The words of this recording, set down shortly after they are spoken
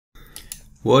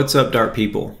What's up, Dart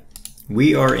people?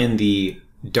 We are in the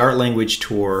Dart language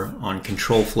tour on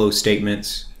control flow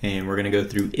statements, and we're going to go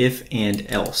through if and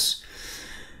else.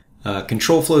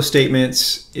 Control flow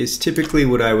statements is typically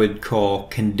what I would call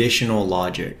conditional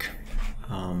logic.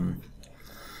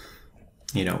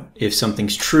 If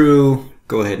something's true,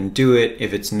 go ahead and do it.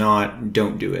 If it's not,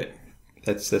 don't do it.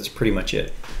 That's pretty much it.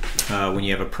 When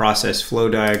you have a process flow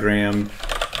diagram,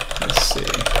 let's see.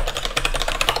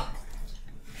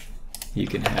 You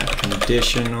can have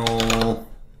conditional,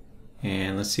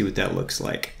 and let's see what that looks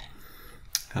like.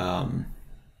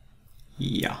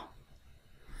 Yeah.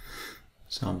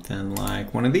 Something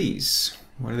like one of these.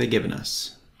 What are they giving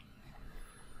us?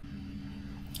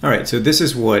 All right, so this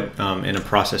is what, in a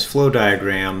process flow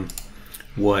diagram,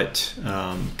 what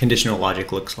conditional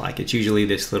logic looks like. It's usually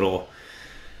this little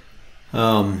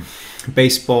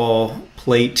baseball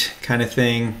plate kind of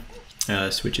thing.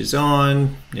 Switches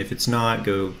on. If it's not,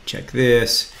 go check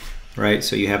this, right?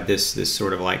 So you have this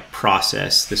sort of like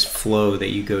process, this flow that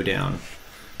you go down,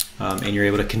 and you're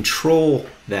able to control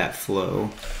that flow,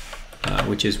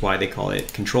 which is why they call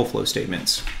it control flow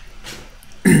statements.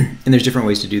 And there's different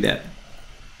ways to do that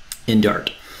in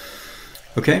Dart.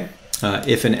 Okay,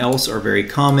 if and else are very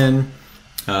common.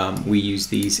 We use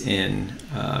these in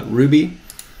Ruby.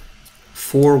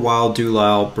 For, while, do,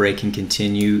 while, break, and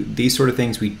continue. These sort of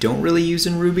things we don't really use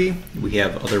in Ruby. We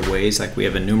have other ways, like we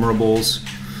have enumerables,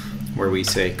 where we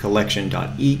say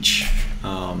collection.each. We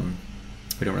don't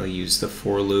really use the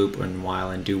for loop and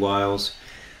while and do whiles.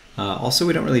 Also,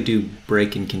 we don't really do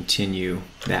break and continue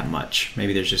that much.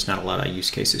 Maybe there's just not a lot of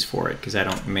use cases for it because I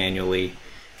don't manually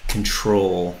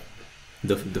control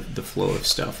the flow of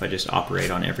stuff. I just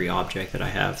operate on every object that I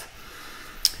have,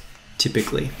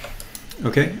 typically.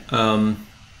 Okay,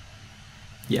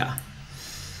 yeah.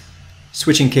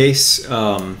 Switching case,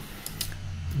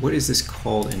 what is this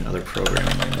called in other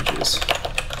programming languages?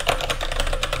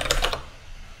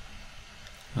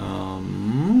 Let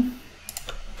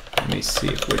me see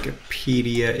if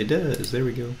Wikipedia, it does, there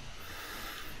we go.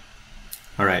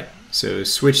 All right, so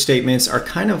switch statements are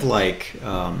kind of like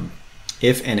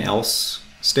if and else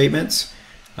statements.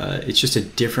 It's just a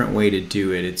different way to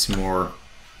do it. It's more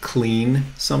clean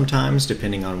sometimes,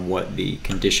 depending on what the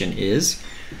condition is.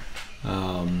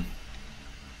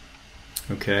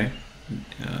 Okay,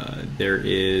 there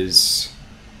is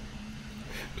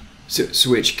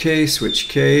switch case,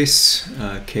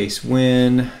 case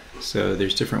when. So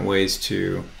there's different ways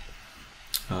to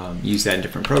use that in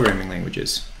different programming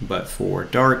languages. But for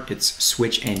Dart, it's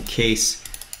switch and case.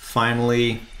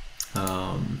 Finally,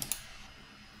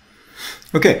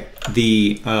 okay,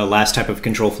 the last type of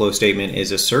control flow statement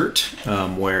is assert,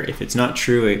 where if it's not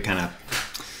true, it kind of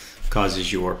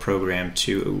causes your program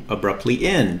to abruptly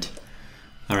end.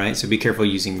 All right, so be careful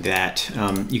using that.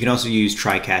 You can also use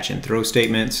try, catch, and throw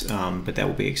statements, but that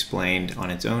will be explained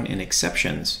on its own in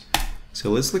exceptions.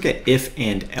 So let's look at if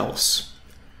and else.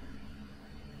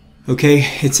 Okay,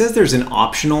 it says there's an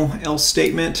optional else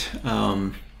statement.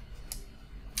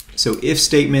 So if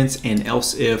statements and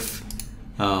else if,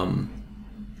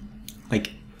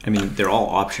 they're all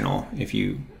optional if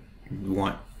you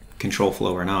want control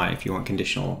flow or not, if you want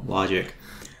conditional logic.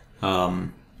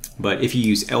 But if you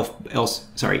use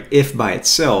if by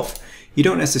itself, you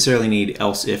don't necessarily need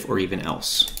else if or even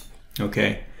else.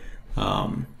 Okay,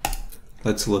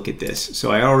 let's look at this.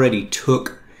 So I already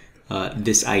took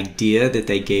this idea that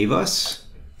they gave us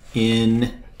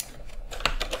in,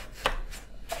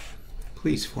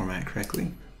 please format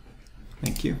correctly.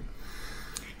 Thank you.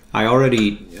 I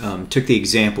already took the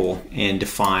example and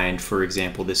defined, for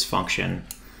example, this function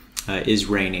is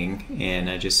raining, and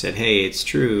I just said, hey, it's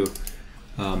true.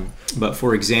 But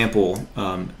for example,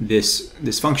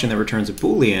 this function that returns a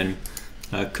Boolean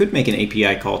could make an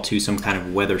API call to some kind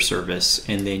of weather service,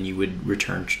 and then you would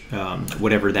return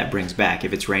whatever that brings back,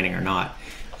 if it's raining or not.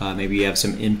 Maybe you have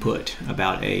some input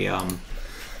about a,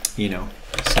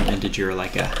 some integer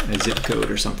like a zip code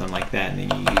or something like that,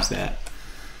 and then you use that.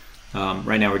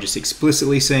 Right now we're just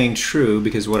explicitly saying true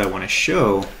because what I want to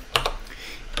show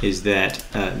is that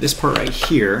this part right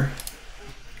here,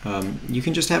 you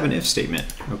can just have an if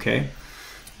statement, okay?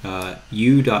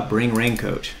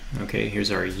 u.bringRaincoat. Okay,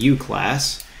 here's our u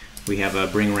class. We have a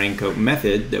bringRaincoat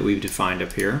method that we've defined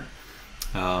up here.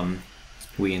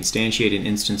 We instantiate an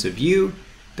instance of u.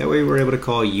 That way we're able to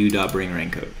call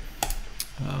u.bringRaincoat.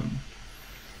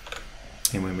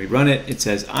 And when we run it, it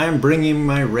says, I'm bringing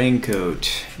my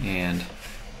raincoat. And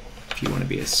if you want to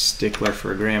be a stickler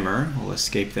for grammar, we'll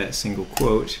escape that single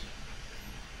quote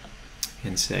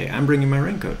and say, I'm bringing my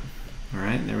raincoat. All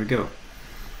right, there we go.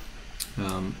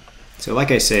 So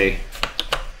like I say,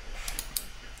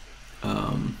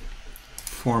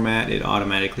 format, it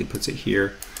automatically puts it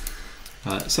here.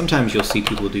 Sometimes you'll see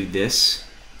people do this,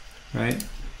 right?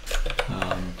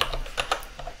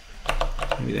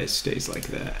 Maybe that stays like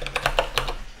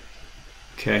that.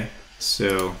 Okay,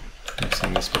 so I've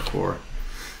seen this before,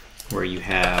 where you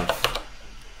have,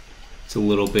 it's a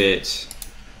little bit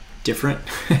different.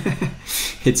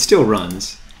 It still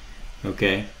runs,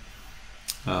 okay?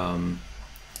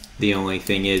 The only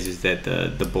thing is that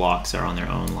the blocks are on their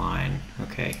own line.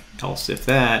 Okay, else if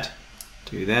that,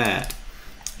 do that.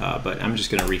 But I'm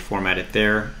just going to reformat it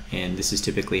there, and this is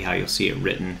typically how you'll see it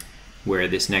written, where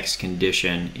this next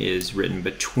condition is written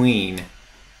between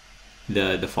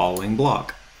the following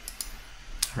block.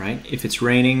 All right, if it's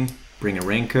raining, bring a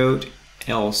raincoat.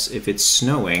 Else, if it's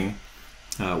snowing,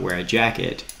 wear a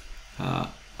jacket.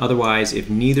 Otherwise, if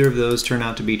neither of those turn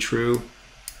out to be true,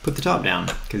 put the top down,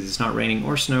 because it's not raining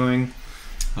or snowing,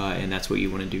 and that's what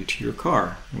you want to do to your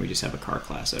car. And we just have a car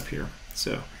class up here.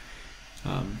 So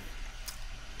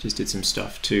just did some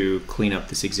stuff to clean up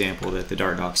this example that the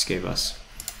Dart docs gave us.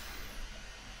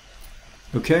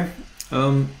 Okay,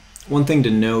 one thing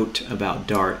to note about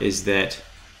Dart is that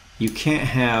you can't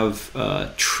have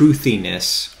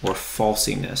truthiness or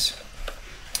falsiness.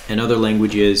 In other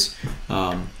languages,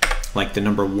 like the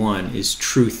number 1 is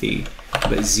truthy,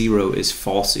 but 0 is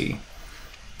falsy.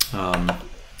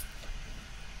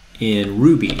 In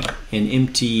Ruby, an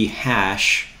empty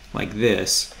hash like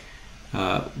this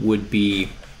would be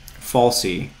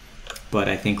falsy, but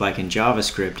I think like in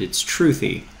JavaScript it's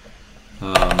truthy.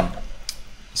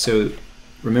 So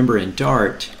remember, in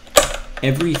Dart,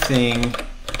 everything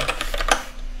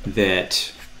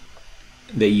that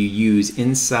you use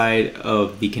inside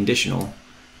of the conditional,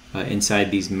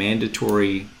 inside these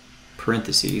mandatory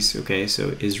parentheses, okay,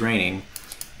 so is raining,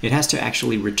 it has to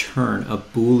actually return a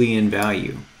Boolean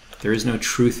value. There is no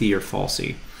truthy or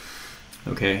falsy,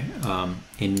 okay?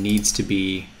 It needs to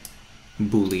be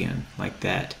Boolean, like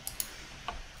that.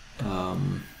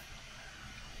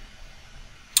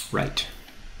 Right.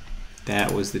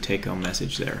 That was the take-home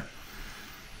message there.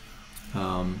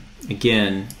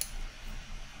 Again,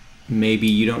 maybe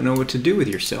you don't know what to do with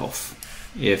yourself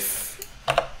if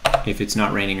it's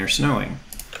not raining or snowing.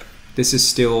 This is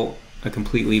still a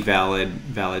completely valid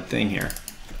thing here.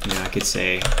 You know, I could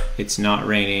say it's not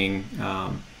raining.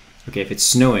 Okay, if it's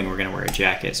snowing, we're going to wear a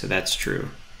jacket, so that's true.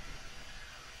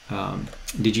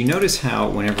 Did you notice how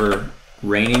whenever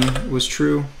raining was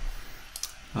true,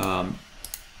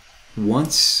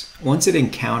 once it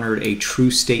encountered a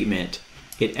true statement,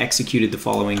 it executed the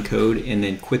following code and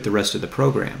then quit the rest of the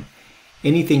program.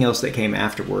 Anything else that came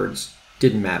afterwards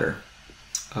didn't matter.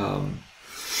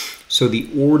 So the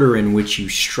order in which you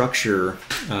structure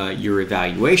your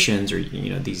evaluations, or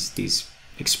these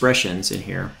expressions in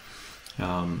here,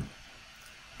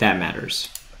 that matters.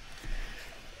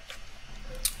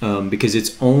 Because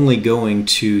it's only going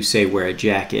to say wear a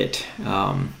jacket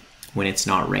when it's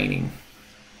not raining.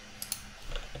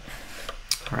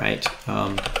 All right.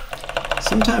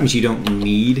 Sometimes you don't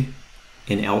need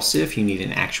an else if, you need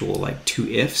an actual like 2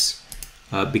 ifs,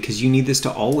 because you need this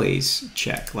to always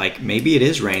check. Like maybe it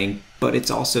is raining, but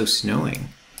it's also snowing.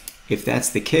 If that's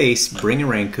the case, bring a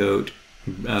raincoat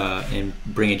and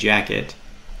bring a jacket,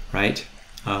 right?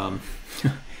 And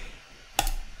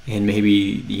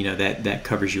maybe that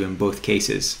covers you in both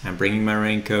cases. I'm bringing my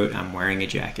raincoat, I'm wearing a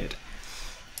jacket.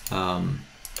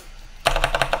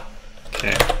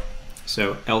 Okay,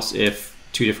 so else if,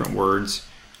 2 different words.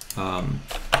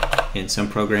 In some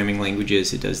programming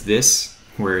languages it does this,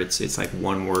 where it's like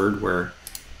one word where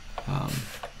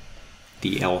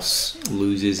the else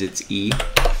loses its E.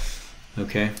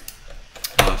 Okay.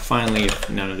 Finally, if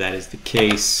none of that is the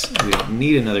case, we don't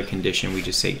need another condition, we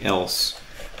just say else.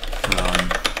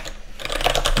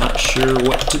 Not sure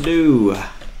what to do.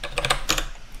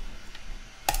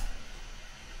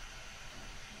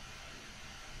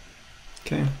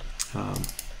 Okay.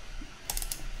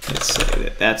 Let's say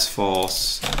that that's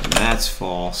false, and that's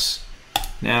false.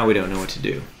 Now we don't know what to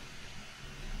do.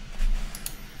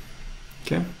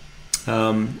 Okay.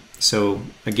 So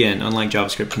again, unlike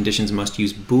JavaScript, conditions must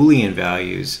use Boolean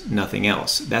values, nothing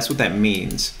else. That's what that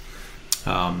means,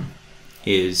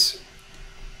 is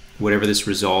whatever this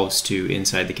resolves to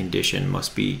inside the condition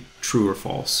must be true or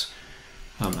false.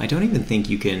 I don't even think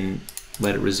you can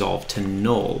let it resolve to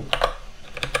null.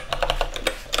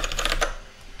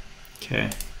 Okay.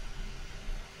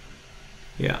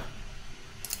 Yeah.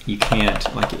 You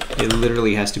can't, like, it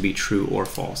literally has to be true or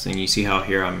false. And you see how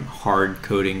here I'm hard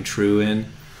coding true in,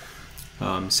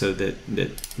 so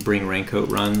that bring raincoat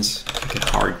runs. I can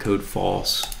hard code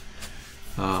false.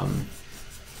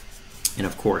 And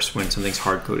of course, when something's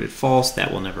hard-coded false,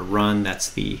 that will never run. That's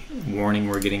the warning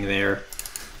we're getting there.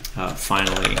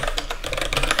 Finally,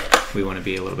 we want to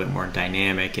be a little bit more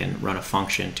dynamic and run a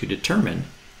function to determine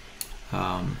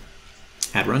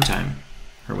at runtime,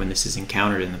 or when this is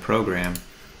encountered in the program,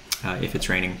 if it's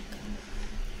raining.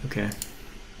 Okay.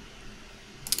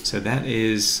 So that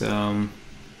is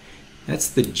that's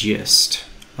the gist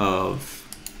of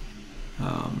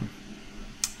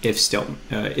if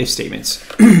statements.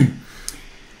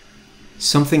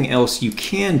 Something else you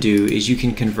can do is you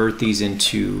can convert these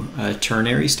into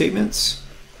ternary statements,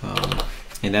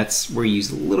 and that's where you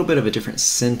use a little bit of a different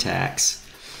syntax,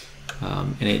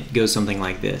 and it goes something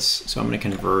like this. So I'm going to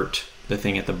convert the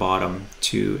thing at the bottom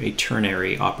to a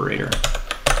ternary operator.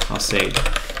 I'll say,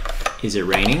 is it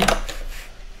raining?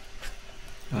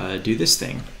 Do this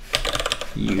thing.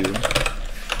 You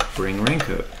bring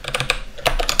raincoat.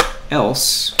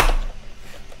 Else,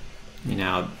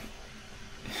 now,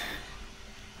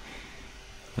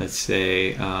 let's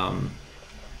say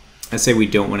we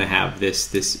don't want to have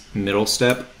this middle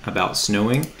step about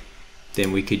snowing,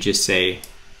 then we could just say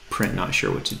print not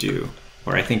sure what to do.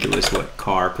 Or I think it was what,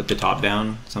 car, put the top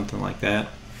down, something like that.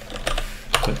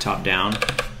 Put top down.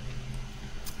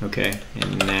 Okay,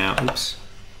 and now, oops.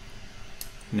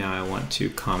 Now I want to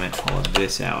comment all of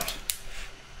this out.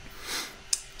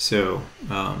 So,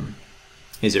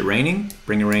 is it raining?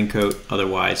 Bring a raincoat,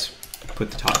 otherwise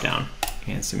put the top down,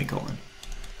 and semicolon.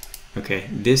 Okay,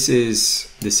 this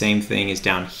is the same thing as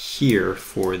down here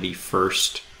for the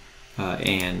first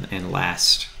and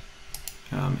last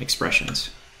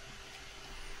expressions.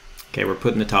 Okay, we're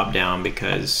putting the top down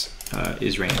because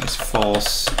is raining is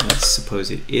false. Let's suppose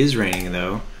it is raining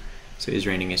though. So is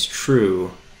raining is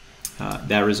true.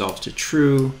 That resolves to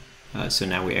true, so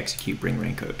now we execute bring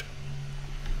raincoat.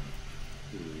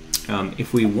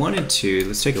 If we wanted to,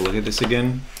 let's take a look at this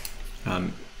again.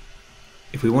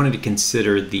 If we wanted to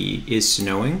consider the is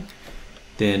snowing,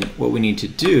 then what we need to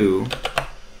do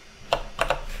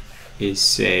is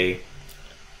say,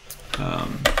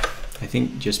 I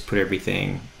think just put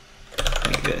everything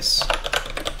like this.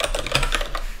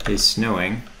 Is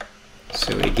snowing,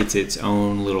 so it gets its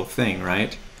own little thing,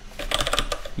 right?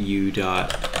 U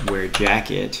dot wear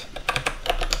jacket,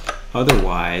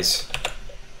 otherwise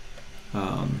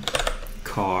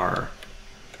car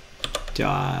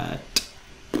dot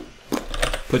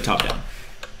put top down.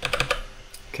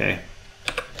 Okay,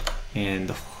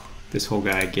 and this whole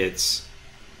guy gets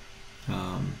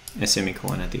a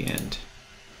semicolon at the end,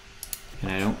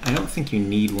 and I don't think you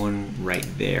need one right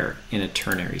there in a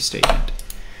ternary statement.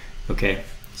 Okay,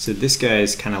 so this guy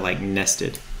is kind of like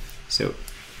nested. So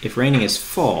if raining is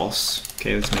false,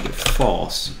 okay, let's make it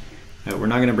false. We're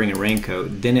not going to bring a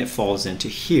raincoat. Then it falls into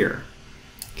here.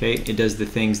 Okay, it does the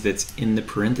things that's in the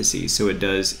parentheses. So it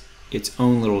does its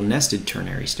own little nested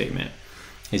ternary statement.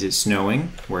 Is it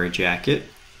snowing? Wear a jacket.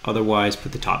 Otherwise,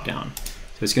 put the top down.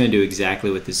 So it's going to do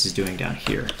exactly what this is doing down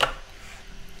here.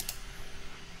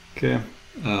 Okay,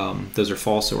 those are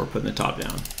false, so we're putting the top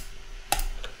down.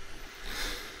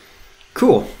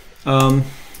 Cool.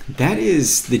 That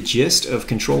is the gist of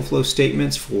control flow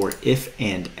statements for if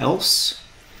and else.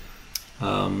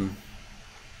 I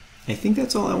think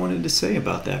that's all I wanted to say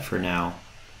about that for now.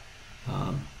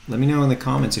 Let me know in the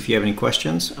comments if you have any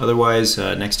questions. Otherwise,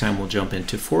 next time we'll jump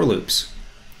into for loops.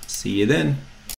 See you then.